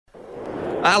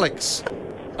Alex,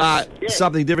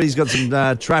 something different. He's got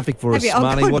some traffic for us,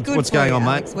 Marnie. What's going on,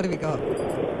 Alex? mate? What have you got?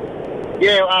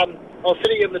 Yeah, I was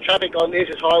sitting in the traffic on the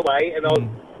Essex Highway, and I was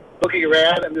looking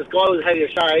around, and this guy was having a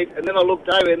shave, and then I looked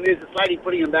over, and there's this lady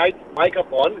putting her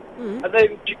makeup on, and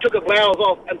then she took her blouse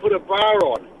off and put a bra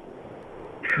on.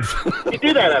 You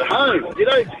do that at home, you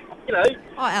know.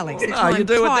 Oh, Alex, you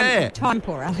do it there. Time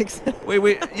poor, Alex. You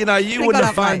wouldn't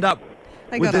have phoned up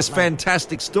with this late.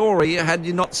 fantastic story had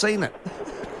you not seen it.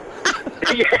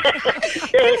 yeah,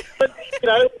 but,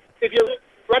 if you're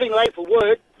running late for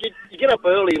work, you get up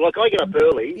early, like I get up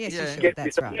early. Yes, you should, Get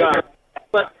that's this right. done.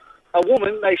 But a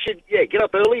woman, they should, get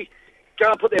up early, go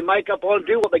and put their makeup on,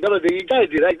 do what they got to do. You don't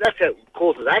do that. That's how it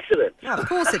causes accidents. Oh, of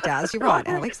course it does. You're right,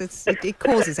 Alex. It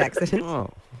causes accidents. Oh.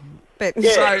 But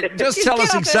So just tell get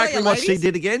us up exactly earlier, what she ladies.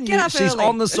 did again. Get up She's early.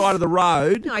 on the side of the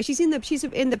road. No, she's in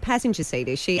the passenger seat,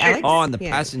 is she, Alex? Oh, in the Yeah.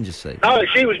 passenger seat. No,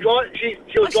 she was driving.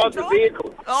 She was driving the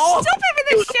vehicle. Oh, Stop it with the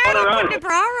She was shirt on her on, own. putting a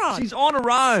bra on. she's on her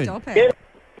own. Stop it. Yeah,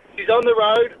 she's on the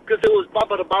road because it was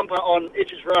bumper to bumper on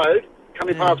Itches Road,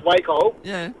 coming past Wakehole.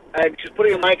 Yeah. And she's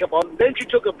putting her makeup on. Then she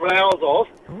took her blouse off,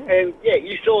 and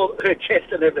you saw her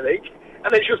chest and everything.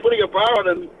 And then she was putting her bra on,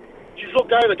 and she just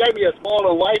looked over, gave me a smile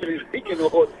and waved, and thinking,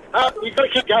 "You've got to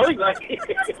keep going, mate."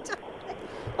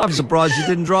 I'm surprised you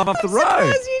didn't drive off the road.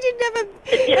 Surprised you didn't have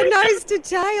a nose to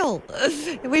tail.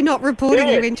 We're not reporting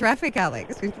you in traffic,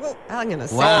 Alex. Well, I'm going to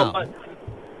say. Wow.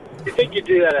 You think you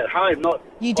do that at home, not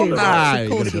You do on the that. road.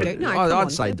 Of course you do. No, come I'd on,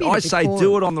 say, a bit of I say do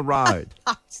decorum. it on the road.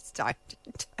 Oh, just don't.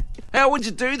 How would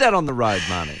you do that on the road,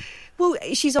 Marnie? Well,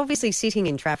 she's obviously sitting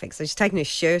in traffic, so she's taking her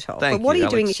shirt off. Thank but what you, are you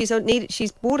doing? Alex.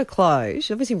 She's bought her clothes.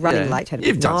 She's obviously running late. Had a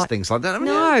You've big done night. things like that, haven't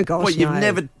you? No, gosh, What, you've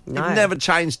no. never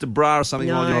changed a bra or something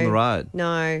while you're on the road?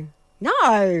 No.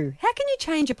 How can you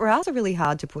change a bra? Bras are really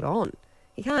hard to put on.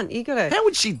 You can't. You got to. How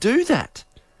would she do that?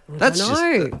 That's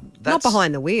Not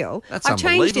behind the wheel. That's I've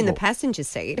changed in the unbelievable. passenger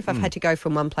seat if I've had to go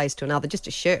from one place to another, just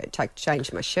a shirt,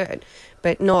 change my shirt,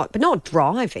 but not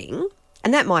driving.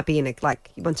 And that might be in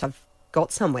once I've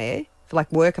got somewhere for like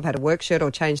work, I've had a work shirt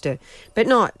or changed but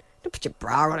not. Don't put your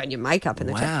bra on and your makeup in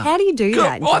the truck. How do you do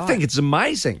that? I think it's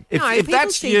amazing. If people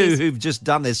that's see you this- who've just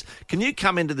done this, can you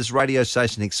come into this radio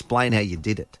station and explain how you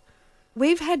did it?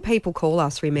 We've had people call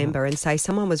us, remember, and say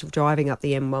someone was driving up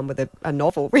the M1 with a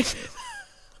novel.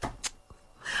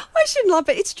 I shouldn't laugh,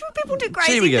 but it's true. People do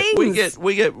crazy things.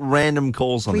 We get random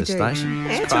calls on We this do. station.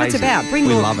 Yeah, It's that's what it's crazy. about. Bring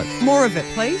we more, love it. more of it,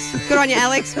 please. Good on you,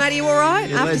 Alex. Mate, are you all right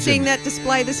You're a after legend. seeing that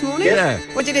display this morning? Yeah.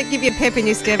 Or did it give you a pep in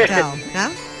your step towel? Huh?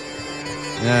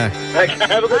 Yeah. Okay,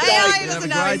 have a good day. He Have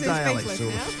doesn't a know. great He's day, Alex.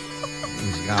 speechless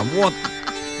He's going, what?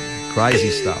 Crazy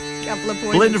stuff. now. Couple of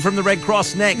points. Belinda from the Red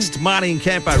Cross next. Marnie and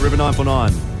Campo, River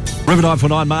 949. River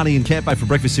 949, Marnie and Campo for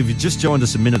breakfast. If you just joined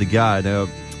us a minute ago, now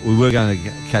we were going to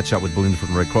catch up with Belinda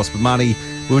from the Red Cross, but Marnie,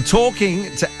 we were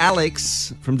talking to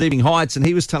Alex from Deeming Heights, and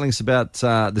he was telling us about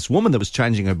this woman that was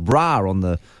changing her bra on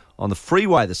the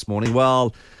freeway this morning.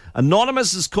 Well,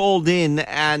 Anonymous has called in,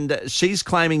 and she's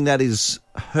claiming that is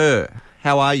her.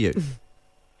 How are you?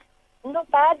 Not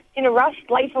bad. In a rush,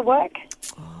 late for work.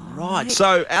 Right.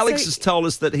 So Alex has told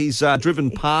us that he's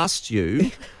driven past you,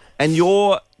 and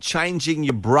you're changing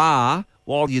your bra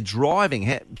while you're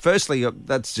driving. Firstly,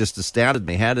 that's just astounded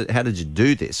me. How did you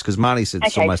do this? Because Marnie said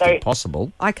it's Okay, almost so-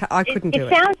 impossible. I couldn't do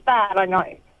It sounds bad, I know.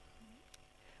 Okay.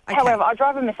 However, I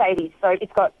drive a Mercedes, so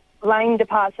it's got lane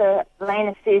departure, lane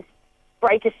assist,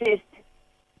 brake assist,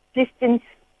 distance,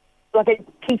 like it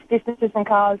keeps distances from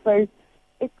cars, so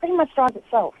it pretty much drives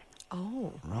itself.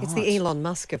 Oh, it's the Elon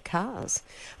Musk of cars.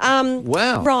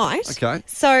 Wow. Right. Okay.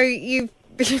 So you're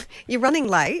running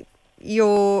late.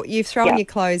 You've thrown Yeah. your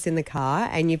clothes in the car,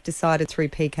 and you've decided through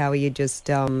peak hour you just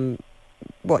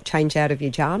change out of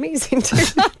your jammies into.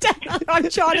 I'm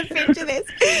trying to picture this.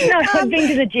 No, I've been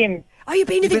to the gym. Oh, you've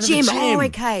been to the been to the gym. gym. Oh,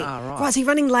 okay. Oh, right. So you're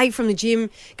running late from the gym,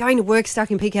 going to work,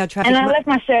 stuck in peak hour traffic. And I left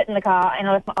my shirt in the car, and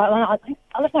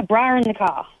I left my bra in the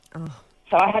car. Oh.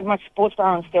 So I had my sports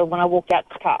bra on still when I walked out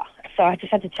the car. So I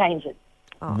just had to change it.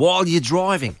 While you're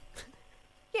driving.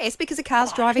 Yes, because the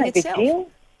car's driving No big itself. deal.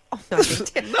 Oh, no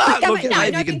big deal. No, look, if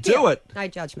you big can deal. do it. No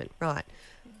judgment. Right.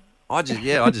 I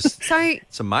just. So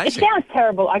It's It amazing. sounds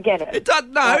terrible, I get it.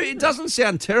 It doesn't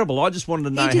sound terrible. I just wanted to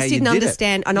know he how just you didn't did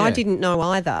understand, it. and I Yeah. didn't know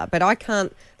either. But I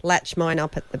can't latch mine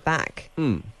up at the back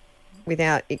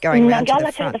without it going No, around go to the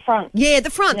latch it front. at the front. Yeah, the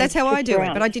front. And That's then how I twist do it.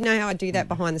 around. But I didn't know how I'd do that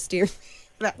behind the steering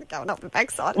without going up the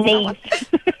backside. Knees.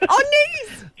 Oh,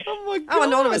 knees. Oh, my God. Oh,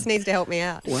 Anonymous needs to help me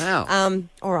out. Wow.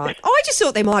 All right. Oh, I just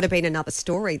thought there might have been another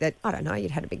story that, I don't know, you'd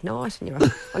had a big night and you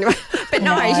were on your way. But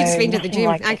no, you just been to the nothing gym.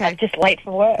 like that. Okay. Just late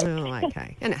for work. Oh,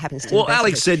 okay. And it happens to Well, the best of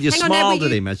Alex us. said you Hang on, now, smiled will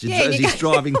at him as yeah, he's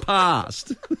driving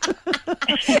past.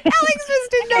 Alex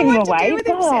just didn't know Take him what to away, do with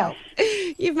himself.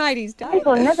 You've made his day.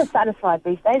 People are never satisfied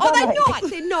these days. Oh, are they're they? not.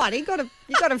 They're not. He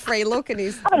got a free look at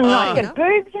his. Oh, no, you got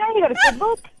boobs, you got a good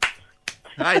look.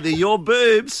 Hey, they're your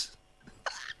boobs.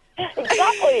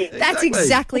 Exactly. That's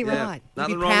exactly Yeah. right.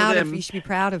 Nothing You'd be wrong with proud them. you should be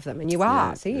proud of them, and you are.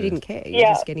 Yeah, See, you yeah. didn't care. You're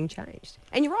Yeah. just getting changed.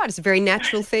 And you're right. It's a very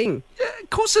natural thing. Yeah, of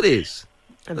course it is.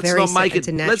 Let's not make it's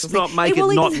it. a natural Let's not thing. make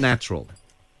Well, it not even- natural.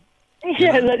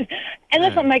 Yeah, and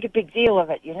let's not make a big deal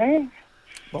of it, you know?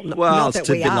 Well, Well, not it's that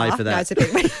too we bit are. late for that. No, it's a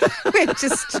bit, we're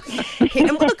just.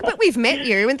 And look, but we've met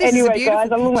you, and this is a Anyway, beautiful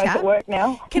guys, I'm almost chat. at work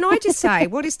now. Can I just say,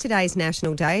 what is today's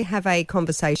National Day? Have a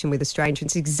conversation with a stranger.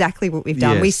 It's exactly what we've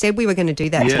done. Yes. We said we were going to do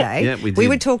that Yeah, today. yeah, we We did.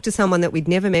 would talk to someone that we'd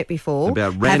never met before.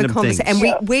 About have random a conversation.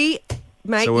 things. And we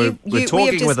mate, So we're we have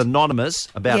talking just, with Anonymous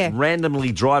about Yeah.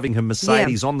 randomly driving her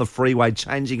Mercedes on the freeway,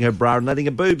 changing her bra and letting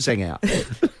her boobs hang out.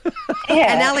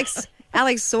 Yeah. And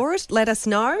Alex saw it, let us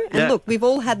know. And Yeah. look, we've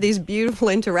all had this beautiful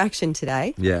interaction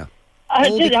today. Yeah. I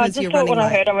all just because you're thought when running I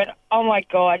late. heard, I went, oh my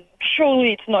God,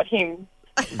 surely it's not him.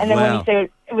 And then when Wow. he said,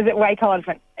 was it Wake Island,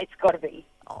 I went, it's got to be.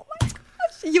 Oh my gosh.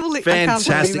 I can't believe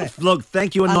Fantastic. it. Look,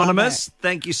 thank you, love Anonymous.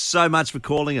 Thank you so much for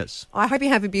calling us. I hope you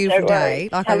have a beautiful Don't worry. day.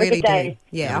 Like Have I a really good day.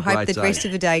 do. Yeah, Have I a hope great the day. rest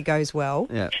of the day goes well.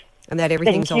 Yeah. And that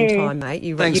everything's Thank on you. time,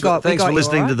 mate. Thanks you got, for we got you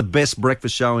listening all to right. the best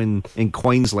breakfast show in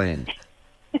Queensland.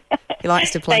 He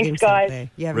likes to plug Thanks, himself guys. there.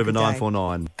 You have a River good day.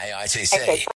 949. AITC. Okay.